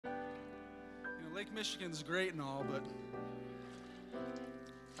Lake Michigan's great and all, but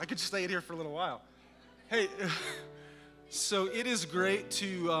I could stay here for a little while. Hey, so it is great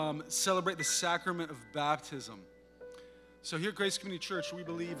to celebrate the sacrament of baptism. So here at Grace Community Church, we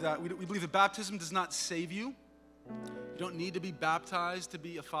believe that baptism does not save you. You don't need to be baptized to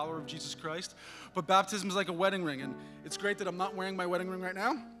be a follower of Jesus Christ. But baptism is like a wedding ring, and it's great that I'm not wearing my wedding ring right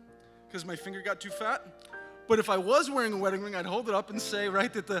now because my finger got too fat. But if I was wearing a wedding ring, I'd hold it up and say,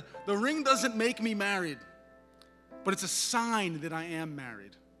 right, that the ring doesn't make me married, but it's a sign that I am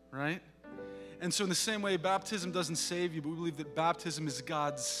married, right? And so in the same way, baptism doesn't save you, but we believe that baptism is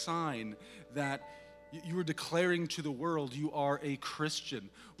God's sign that you are declaring to the world you are a Christian.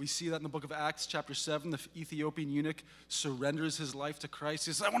 We see that in the book of Acts chapter 7. The Ethiopian eunuch surrenders his life to Christ.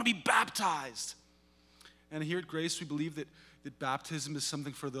 He says, I want to be baptized. And here at Grace, we believe that baptism is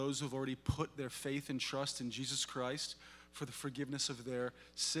something for those who have already put their faith and trust in Jesus Christ for the forgiveness of their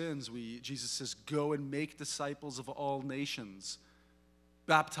sins. Jesus says, go and make disciples of all nations,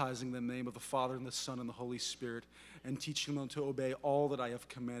 baptizing them in the name of the Father and the Son and the Holy Spirit, and teaching them to obey all that I have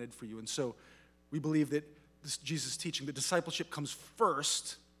commanded for you. And so we believe that Jesus' teaching, that discipleship comes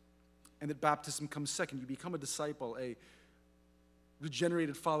first and that baptism comes second. You become a disciple, a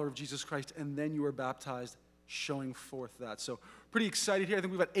regenerated follower of Jesus Christ, and then you are baptized, showing forth that. So pretty excited here. I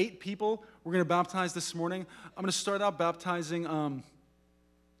think we've got 8 people we're going to baptize this morning. I'm going to start out baptizing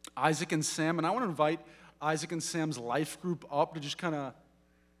Isaac and Sam, and I want to invite Isaac and Sam's life group up to just kind of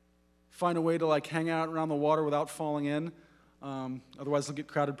find a way to like hang out around the water without falling in. Otherwise, they'll get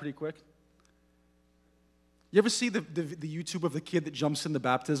crowded pretty quick. You ever see the YouTube of the kid that jumps in the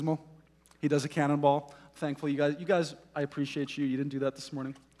baptismal? He does a cannonball. Thankful you guys, I appreciate you. You didn't do that this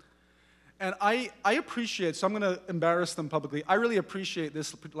morning. And I appreciate, so I'm going to embarrass them publicly. I really appreciate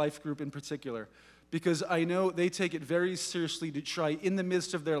this life group in particular because I know they take it very seriously to try, in the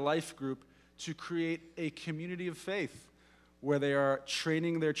midst of their life group, to create a community of faith where they are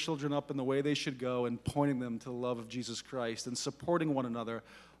training their children up in the way they should go and pointing them to the love of Jesus Christ and supporting one another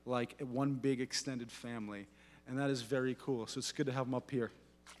like one big extended family. And that is very cool. So it's good to have them up here.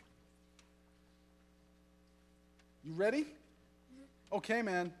 You ready? Okay,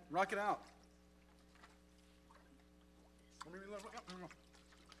 man. Rock it out.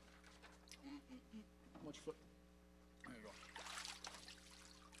 Much foot. There you go.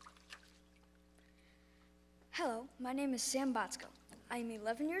 Hello, my name is Sam Botsko. I am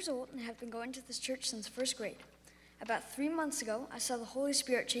 11 years old and have been going to this church since first grade. About 3 months ago, I saw the Holy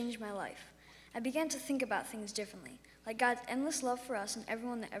Spirit change my life. I began to think about things differently, like God's endless love for us and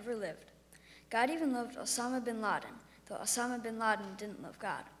everyone that ever lived. God even loved Osama bin Laden, though Osama bin Laden didn't love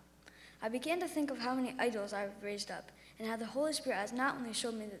God. I began to think of how many idols I have raised up, and how the Holy Spirit has not only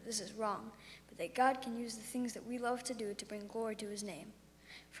showed me that this is wrong, but that God can use the things that we love to do to bring glory to his name.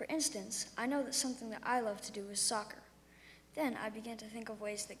 For instance, I know that something that I love to do is soccer. Then I began to think of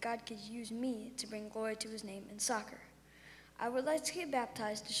ways that God could use me to bring glory to his name in soccer. I would like to get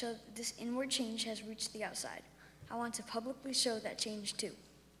baptized to show that this inward change has reached the outside. I want to publicly show that change too.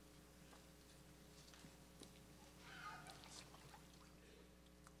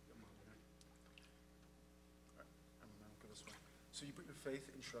 So you put your faith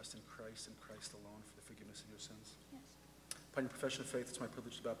and trust in Christ and Christ alone for the forgiveness of your sins? Yes. Upon your profession of faith, it's my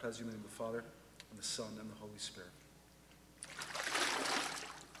privilege to baptize you in the name of the Father, and the Son, and the Holy Spirit.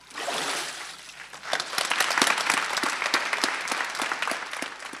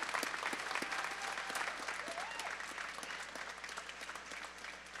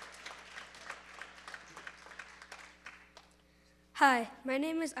 Hi, my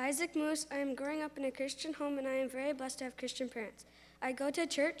name is Isaac Moose. I am growing up in a Christian home, and I am very blessed to have Christian parents. I go to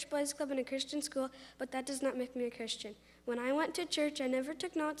church, boys club, and a Christian school, but that does not make me a Christian. When I went to church, I never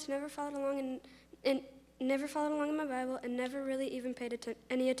took notes, never followed along in my Bible, and never really even paid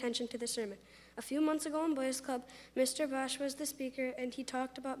any attention to the sermon. A few months ago in boys club, Mr. Bosch was the speaker, and he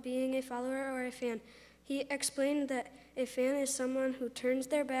talked about being a follower or a fan. He explained that a fan is someone who turns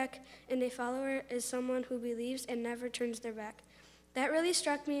their back, and a follower is someone who believes and never turns their back. That really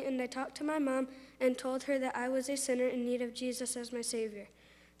struck me, and I talked to my mom and told her that I was a sinner in need of Jesus as my Savior.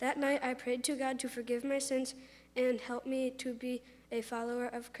 That night, I prayed to God to forgive my sins and help me to be a follower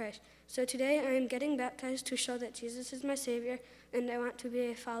of Christ. So today, I am getting baptized to show that Jesus is my Savior, and I want to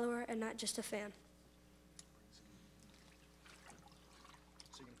be a follower and not just a fan.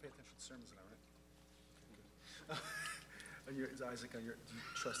 So you're going to pay attention to the sermons now, right? Isaac, do you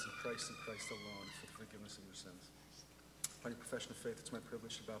trust in Christ and Christ alone for the forgiveness of your sins? Upon your profession of faith, it's my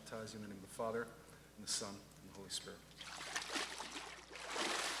privilege to baptize you in the name of the Father, and the Son, and the Holy Spirit.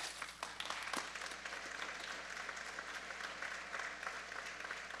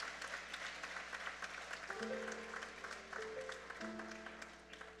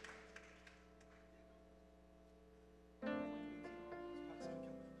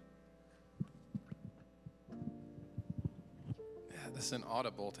 This is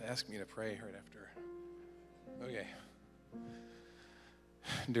inaudible to ask me to pray right after. Okay.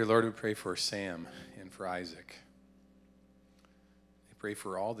 Dear Lord, we pray for Sam and for Isaac. I pray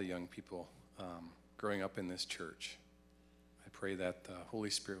for all the young people growing up in this church. I pray that the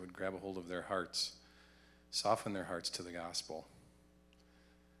Holy Spirit would grab a hold of their hearts, soften their hearts to the gospel,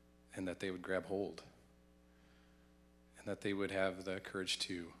 and that they would grab hold, and that they would have the courage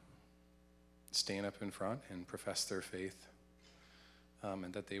to stand up in front and profess their faith,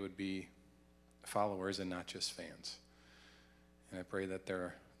 and that they would be followers and not just fans. And I pray that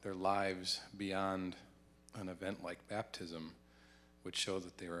their lives beyond an event like baptism would show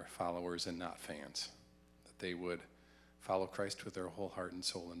that they were followers and not fans, that they would follow Christ with their whole heart and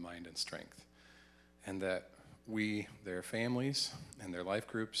soul and mind and strength, and that we, their families and their life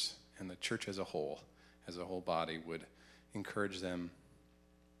groups and the church as a whole body, would encourage them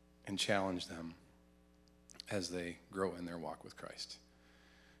and challenge them as they grow in their walk with Christ.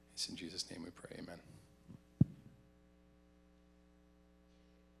 It's in Jesus' name we pray, amen.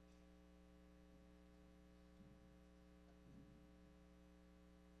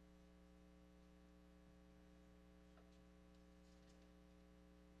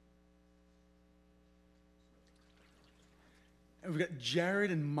 And we've got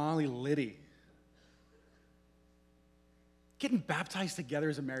Jared and Molly Liddy getting baptized together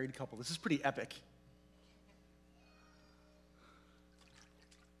as a married couple. This is pretty epic.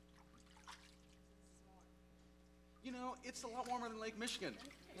 You know, it's a lot warmer than Lake Michigan.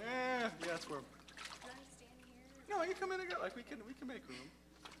 Yeah, it's warm. No, you come in again. Like we can make room.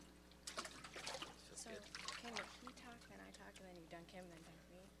 So can he talk, then I talk, and then you dunk him, then dunk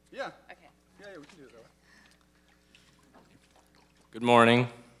me? Yeah. Okay. Yeah, we can do it that way. Good morning.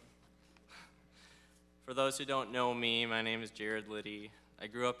 For those who don't know me, my name is Jared Liddy. I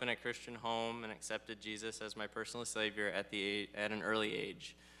grew up in a Christian home and accepted Jesus as my personal Savior at an early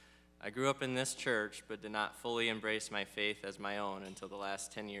age. I grew up in this church, but did not fully embrace my faith as my own until the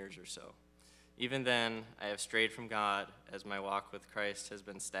last 10 years or so. Even then, I have strayed from God as my walk with Christ has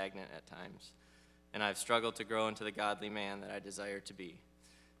been stagnant at times, and I've struggled to grow into the godly man that I desire to be.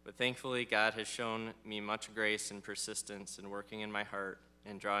 But thankfully, God has shown me much grace and persistence in working in my heart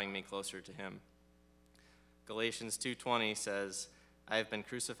and drawing me closer to Him. Galatians 2:20 says, I have been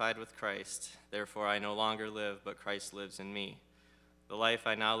crucified with Christ, therefore I no longer live, but Christ lives in me. The life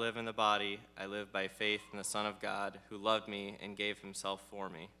I now live in the body, I live by faith in the Son of God, who loved me and gave Himself for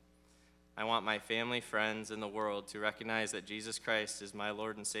me. I want my family, friends, and the world to recognize that Jesus Christ is my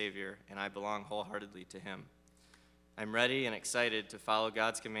Lord and Savior, and I belong wholeheartedly to Him. I'm ready and excited to follow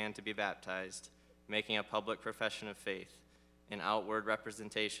God's command to be baptized, making a public profession of faith, an outward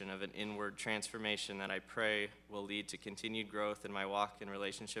representation of an inward transformation that I pray will lead to continued growth in my walk and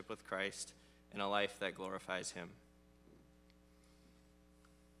relationship with Christ and a life that glorifies Him.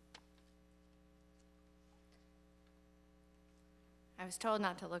 I was told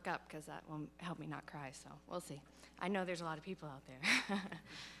not to look up because that will help me not cry, so we'll see. I know there's a lot of people out there.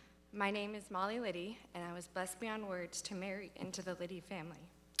 My name is Molly Liddy, and I was blessed beyond words to marry into the Liddy family.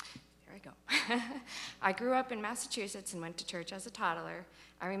 Here I go. I grew up in Massachusetts and went to church as a toddler.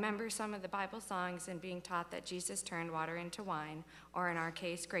 I remember some of the Bible songs and being taught that Jesus turned water into wine, or in our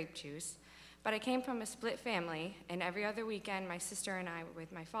case, grape juice. But I came from a split family, and every other weekend, my sister and I were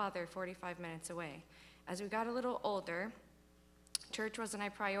with my father 45 minutes away. As we got a little older, church wasn't a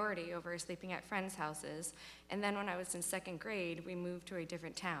priority over sleeping at friends' houses, and then when I was in second grade, we moved to a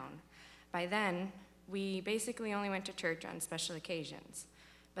different town. By then, we basically only went to church on special occasions.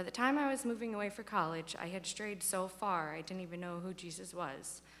 By the time I was moving away for college, I had strayed so far I didn't even know who Jesus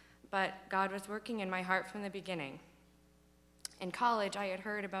was. But God was working in my heart from the beginning. In college, I had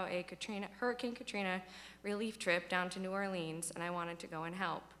heard about a Hurricane Katrina relief trip down to New Orleans, and I wanted to go and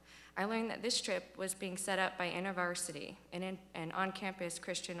help. I learned that this trip was being set up by InterVarsity, an on-campus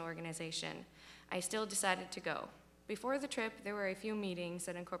Christian organization. I still decided to go. Before the trip, there were a few meetings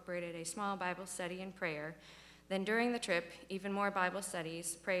that incorporated a small Bible study and prayer. Then during the trip, even more Bible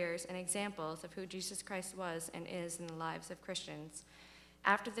studies, prayers, and examples of who Jesus Christ was and is in the lives of Christians.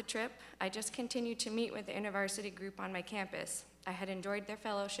 After the trip, I just continued to meet with the InterVarsity group on my campus. I had enjoyed their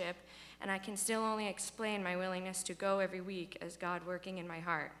fellowship, and I can still only explain my willingness to go every week as God working in my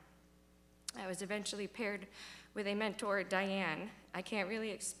heart. I was eventually paired with a mentor, Diane. I can't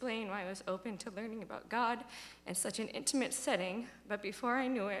really explain why I was open to learning about God in such an intimate setting, but before I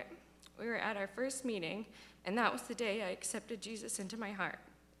knew it, we were at our first meeting, and that was the day I accepted Jesus into my heart.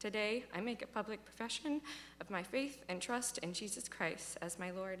 Today, I make a public profession of my faith and trust in Jesus Christ as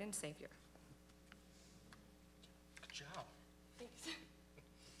my Lord and Savior. Good job. Thanks.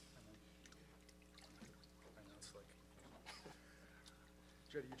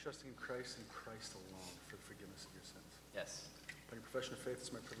 Jed, are you trusting in Christ and Christ alone for the forgiveness of your sins? Yes. By your profession of faith,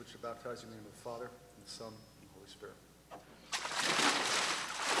 it's my privilege to baptize you in the name of the Father, and the Son, and the Holy Spirit.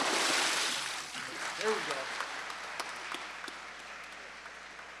 There we go.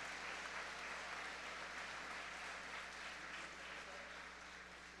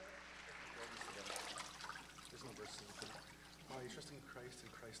 There's no verses. Are you trusting in Christ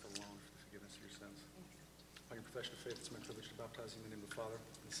and Christ alone for the forgiveness of your sins? By your profession of faith, it's my privilege to baptize you in the name of the Father,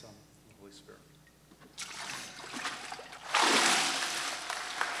 and the Son, and the Holy Spirit.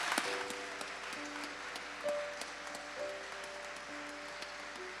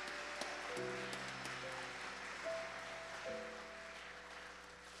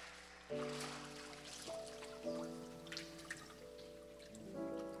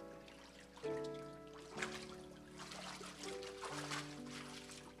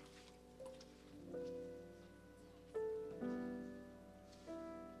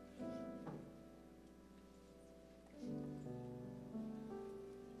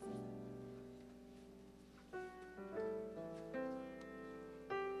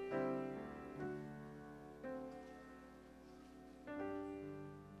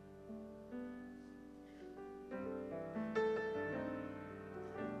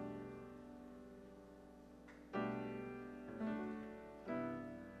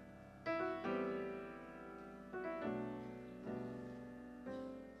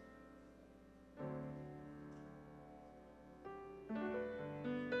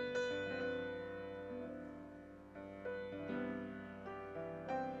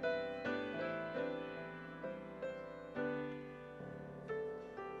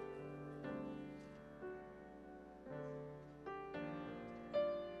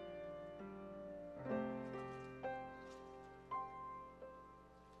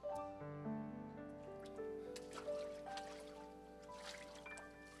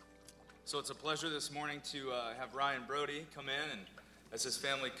 So it's a pleasure this morning to have Ryan Brody come in, and as his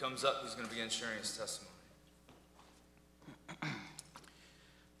family comes up, he's going to begin sharing his testimony.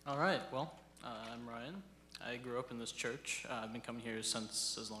 All right, well, I'm Ryan. I grew up in this church. I've been coming here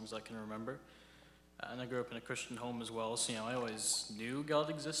since as long as I can remember. And I grew up in a Christian home as well, so I always knew God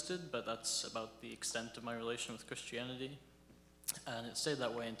existed, but that's about the extent of my relation with Christianity. And it stayed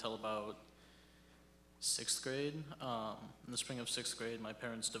that way until about 6th grade. In the spring of 6th grade, my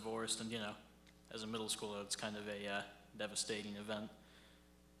parents divorced, and as a middle schooler, it's kind of a devastating event.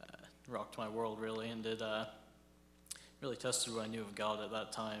 Rocked my world, really, and it really tested what I knew of God at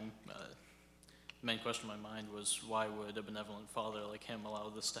that time. The main question in my mind was, why would a benevolent father like him allow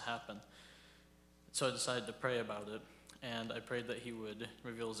this to happen? So I decided to pray about it, and I prayed that he would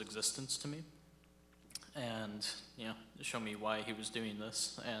reveal his existence to me, and show me why he was doing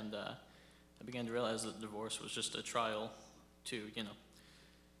this. And I began to realize that divorce was just a trial to,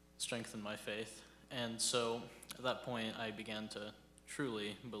 strengthen my faith. And so at that point, I began to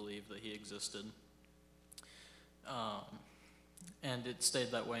truly believe that he existed. And it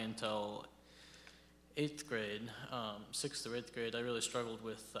stayed that way until 8th grade. 6th or 8th grade, I really struggled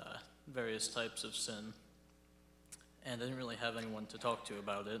with various types of sin. And I didn't really have anyone to talk to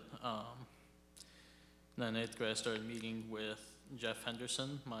about it. Then in 8th grade, I started meeting with Jeff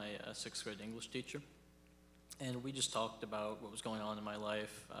Henderson, my 6th grade English teacher, and we just talked about what was going on in my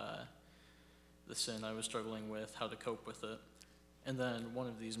life, the sin I was struggling with, how to cope with it. And then one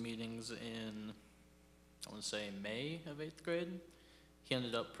of these meetings in, I want to say May of 8th grade, he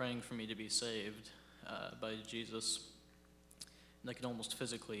ended up praying for me to be saved by Jesus, and I could almost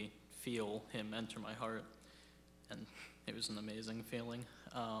physically feel him enter my heart, and it was an amazing feeling.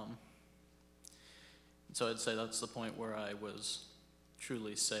 So I'd say that's the point where I was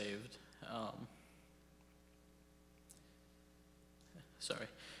truly saved. Sorry.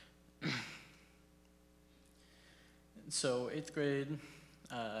 So 8th grade,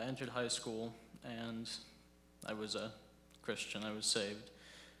 I entered high school, and I was a Christian. I was saved,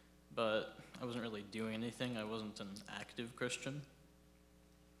 but I wasn't really doing anything. I wasn't an active Christian.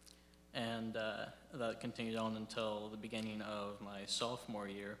 And that continued on until the beginning of my sophomore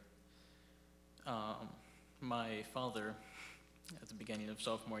year. My father, at the beginning of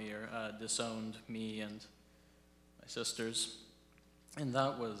sophomore year, disowned me and my sisters, and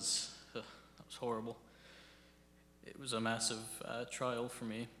that was horrible. It was a massive trial for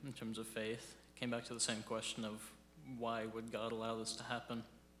me in terms of faith. It came back to the same question of, why would God allow this to happen?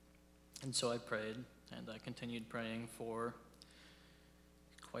 And so I prayed, and I continued praying for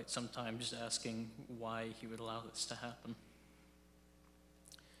quite some time, just asking why he would allow this to happen.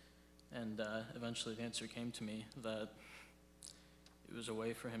 And eventually the answer came to me that it was a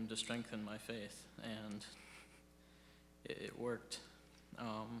way for him to strengthen my faith, and it worked.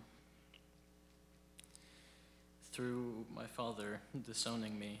 Through my father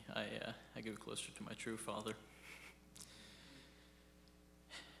disowning me, I grew closer to my true father.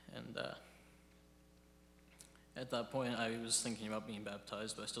 And at that point, I was thinking about being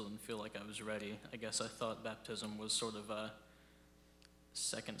baptized, but I still didn't feel like I was ready. I guess I thought baptism was sort of a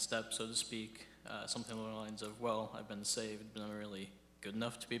second step, so to speak, something along the lines of, well, I've been saved, but I'm really good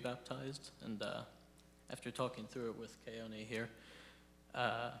enough to be baptized. And after talking through it with Keone here,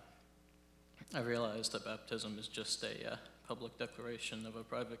 I realized that baptism is just a public declaration of a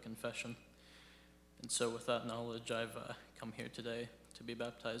private confession. And so with that knowledge, I've come here today to be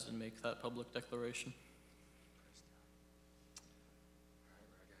baptized and make that public declaration.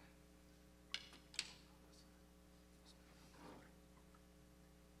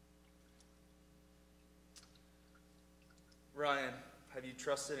 Ryan, have you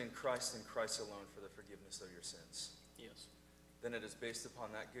trusted in Christ and Christ alone for the forgiveness of your sins? Yes. Then it is based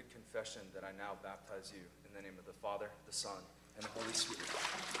upon that good confession that I now baptize you in the name of the Father, the Son, and the Holy Spirit.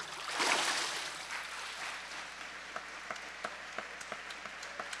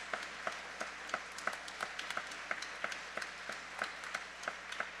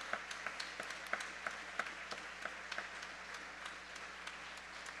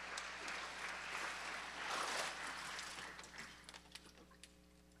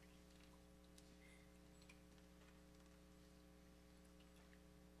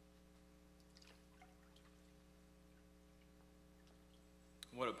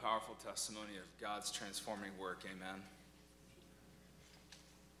 What a powerful testimony of God's transforming work, amen.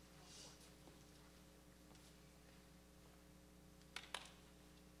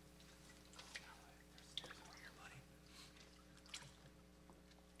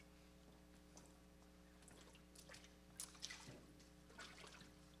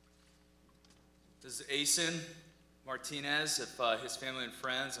 Does Asen Martinez, if his family and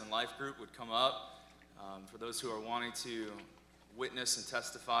friends and life group would come up, for those who are wanting to witness and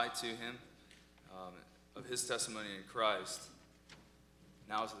testify to him of his testimony in Christ,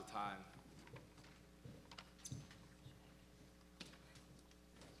 now is the time.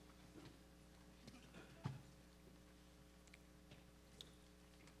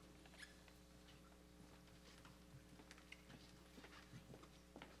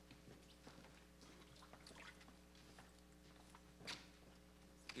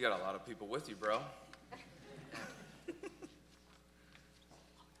 You got a lot of people with you, bro.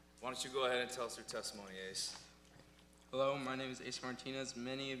 Why don't you go ahead and tell us your testimony, Ace? Hello, my name is Ace Martinez.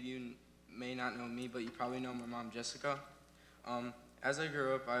 Many of you may not know me, but you probably know my mom, Jessica. As I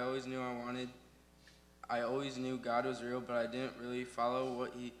grew up, I always knew God was real, but I didn't really follow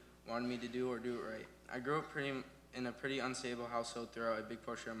what he wanted me to do or do it right. I grew up in a pretty unstable household throughout a big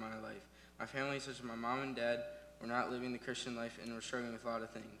portion of my life. My family, such as my mom and dad, were not living the Christian life and were struggling with a lot of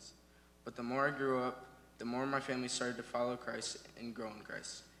things. But the more I grew up, the more my family started to follow Christ and grow in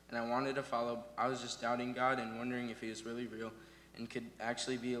Christ. And I wanted to follow. I was just doubting God and wondering if he was really real and could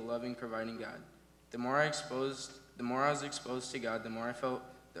actually be a loving, providing God. The more I was exposed to God, the more I felt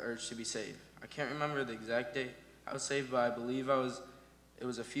the urge to be saved. I can't remember the exact date I was saved, but I believe it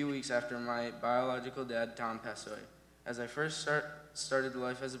was a few weeks after my biological dad, Tom, passed away. As I first started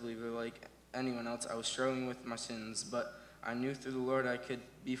life as a believer, like anyone else, I was struggling with my sins, but I knew through the Lord I could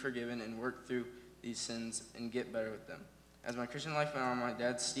be forgiven and work through these sins and get better with them. As my Christian life went on, my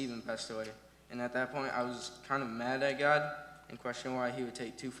dad, Stephen, passed away. And at that point, I was kind of mad at God and questioned why he would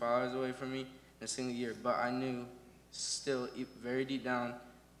take 2 fathers away from me in a single year. But I knew still, very deep down,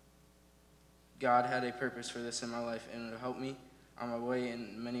 God had a purpose for this in my life and it would help me on my way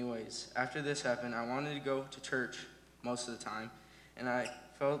in many ways. After this happened, I wanted to go to church most of the time. And I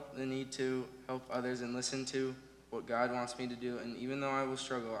felt the need to help others and listen to what God wants me to do. And even though I will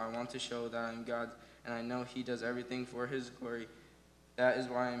struggle, I want to show that I'm God and I know he does everything for his glory. That is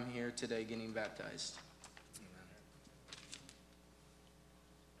why I'm here today getting baptized. Amen.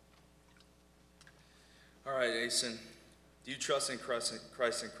 All right, Asen, do you trust in Christ and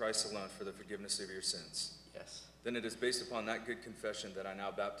Christ alone for the forgiveness of your sins? Yes. Then it is based upon that good confession that I now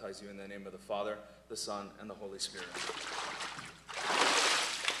baptize you in the name of the Father, the Son, and the Holy Spirit.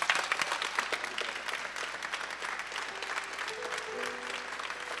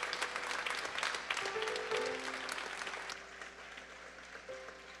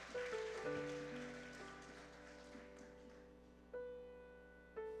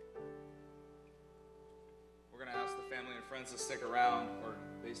 To stick around, or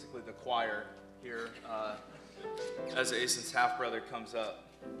basically the choir here, as Asen's half-brother comes up.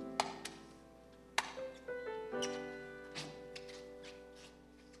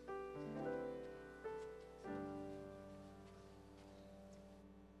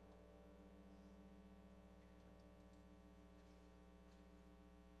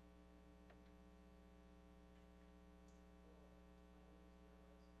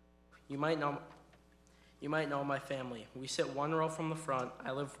 You might know my family. We sit one row from the front.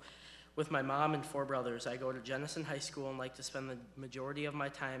 I live with my mom and 4 brothers. I go to Jenison High School and like to spend the majority of my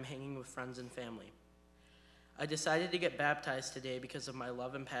time hanging with friends and family. I decided to get baptized today because of my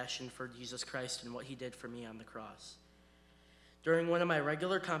love and passion for Jesus Christ and what he did for me on the cross. During one of my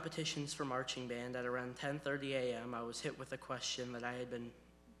regular competitions for marching band at around 10:30 a.m., I was hit with a question that I had been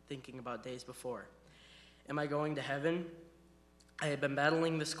thinking about days before. Am I going to heaven? I had been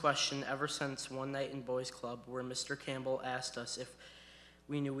battling this question ever since one night in Boys Club where Mr. Campbell asked us if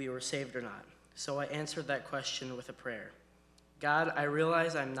we knew we were saved or not. So I answered that question with a prayer. God, I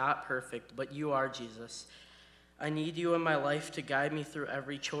realize I'm not perfect, but you are, Jesus. I need you in my life to guide me through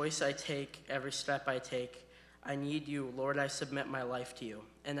every choice I take, every step I take. I need you, Lord, I submit my life to you.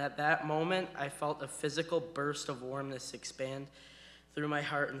 And at that moment, I felt a physical burst of warmness expand through my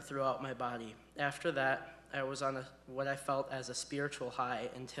heart and throughout my body. After that, I was on what I felt as a spiritual high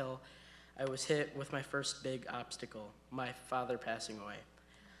until I was hit with my first big obstacle, my father passing away.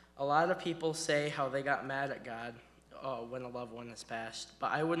 A lot of people say how they got mad at God when a loved one has passed,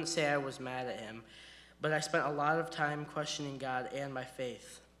 but I wouldn't say I was mad at him. But I spent a lot of time questioning God and my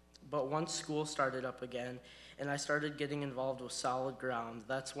faith. But once school started up again and I started getting involved with Solid Ground,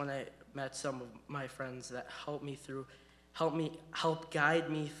 that's when I met some of my friends that helped guide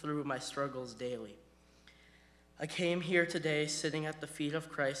me through my struggles daily. I came here today sitting at the feet of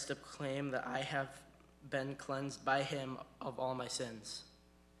Christ to proclaim that I have been cleansed by him of all my sins.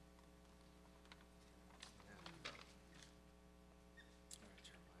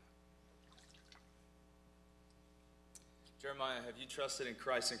 Jeremiah, have you trusted in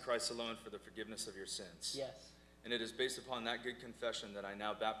Christ and Christ alone for the forgiveness of your sins? Yes. And it is based upon that good confession that I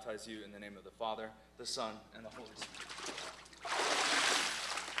now baptize you in the name of the Father, the Son, and the Holy Spirit.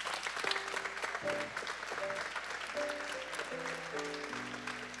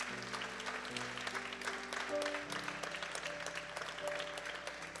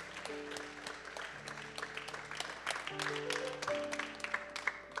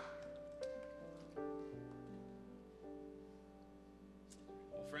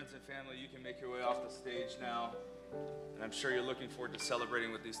 Friends and family, you can make your way off the stage now. And I'm sure you're looking forward to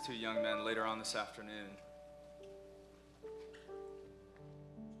celebrating with these 2 young men later on this afternoon.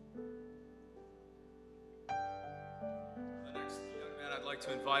 The next young man I'd like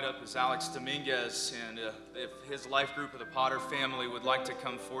to invite up is Alex Dominguez. And if his life group of the Potter family would like to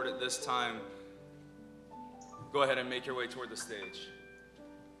come forward at this time, go ahead and make your way toward the stage.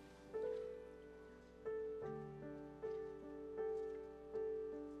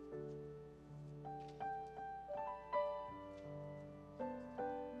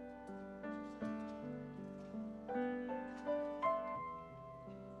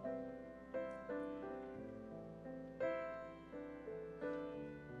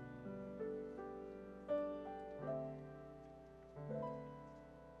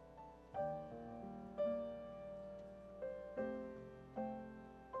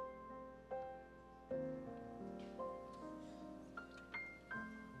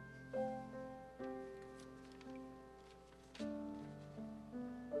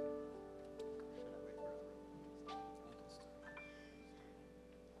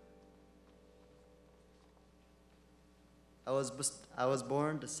 I was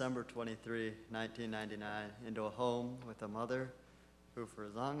born December 23, 1999, into a home with a mother who, for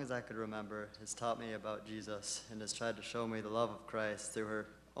as long as I could remember, has taught me about Jesus and has tried to show me the love of Christ through her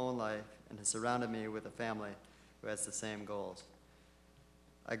own life and has surrounded me with a family who has the same goals.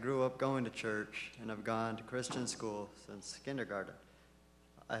 I grew up going to church and have gone to Christian school since kindergarten.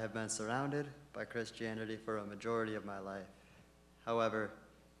 I have been surrounded by Christianity for a majority of my life. However,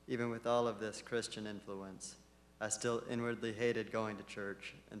 even with all of this Christian influence, I still inwardly hated going to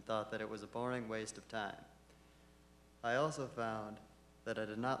church and thought that it was a boring waste of time. I also found that I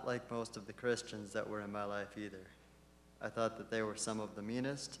did not like most of the Christians that were in my life either. I thought that they were some of the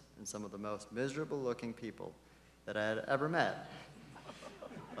meanest and some of the most miserable looking people that I had ever met.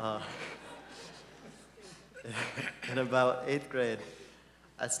 In about 8th grade,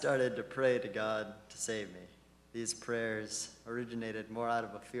 I started to pray to God to save me. These prayers originated more out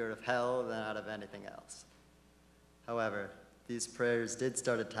of a fear of hell than out of anything else. However, these prayers did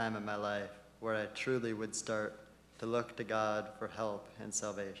start a time in my life where I truly would start to look to God for help and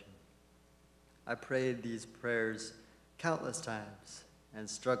salvation. I prayed these prayers countless times and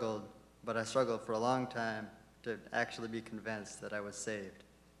struggled, but I struggled for a long time to actually be convinced that I was saved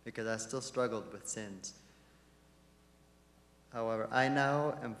because I still struggled with sins. However, I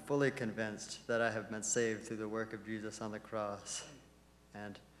now am fully convinced that I have been saved through the work of Jesus on the cross.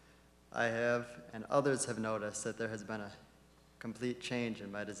 And I have, and others have noticed that there has been complete change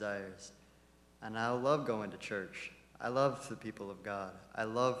in my desires. And I love going to church. I love the people of God. I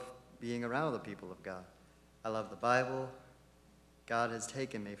love being around the people of God. I love the Bible. God has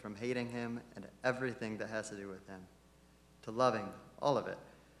taken me from hating him and everything that has to do with him to loving all of it.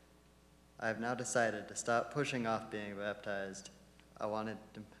 I have now decided to stop pushing off being baptized. I want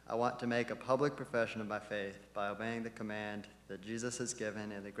to make a public profession of my faith by obeying the command that Jesus has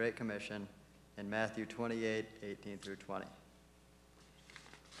given in the Great Commission in Matthew 28:18 through 20.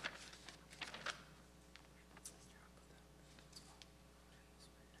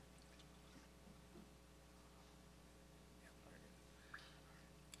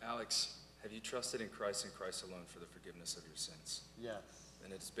 Alex, have you trusted in Christ and Christ alone for the forgiveness of your sins? Yes.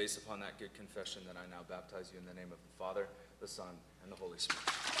 And it's based upon that good confession that I now baptize you in the name of the Father, the Son, and the Holy Spirit.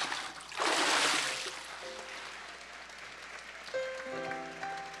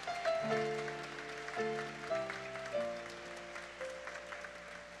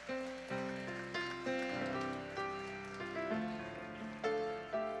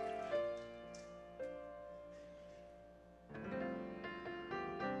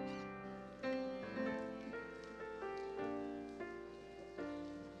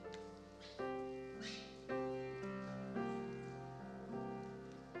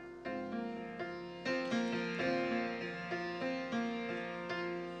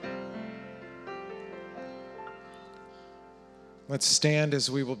 Let's stand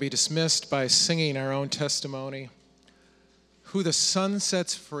as we will be dismissed by singing our own testimony. Who the Son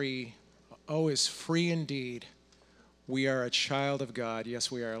sets free, oh, is free indeed. We are a child of God.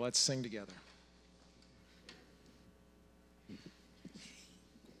 Yes, we are. Let's sing together.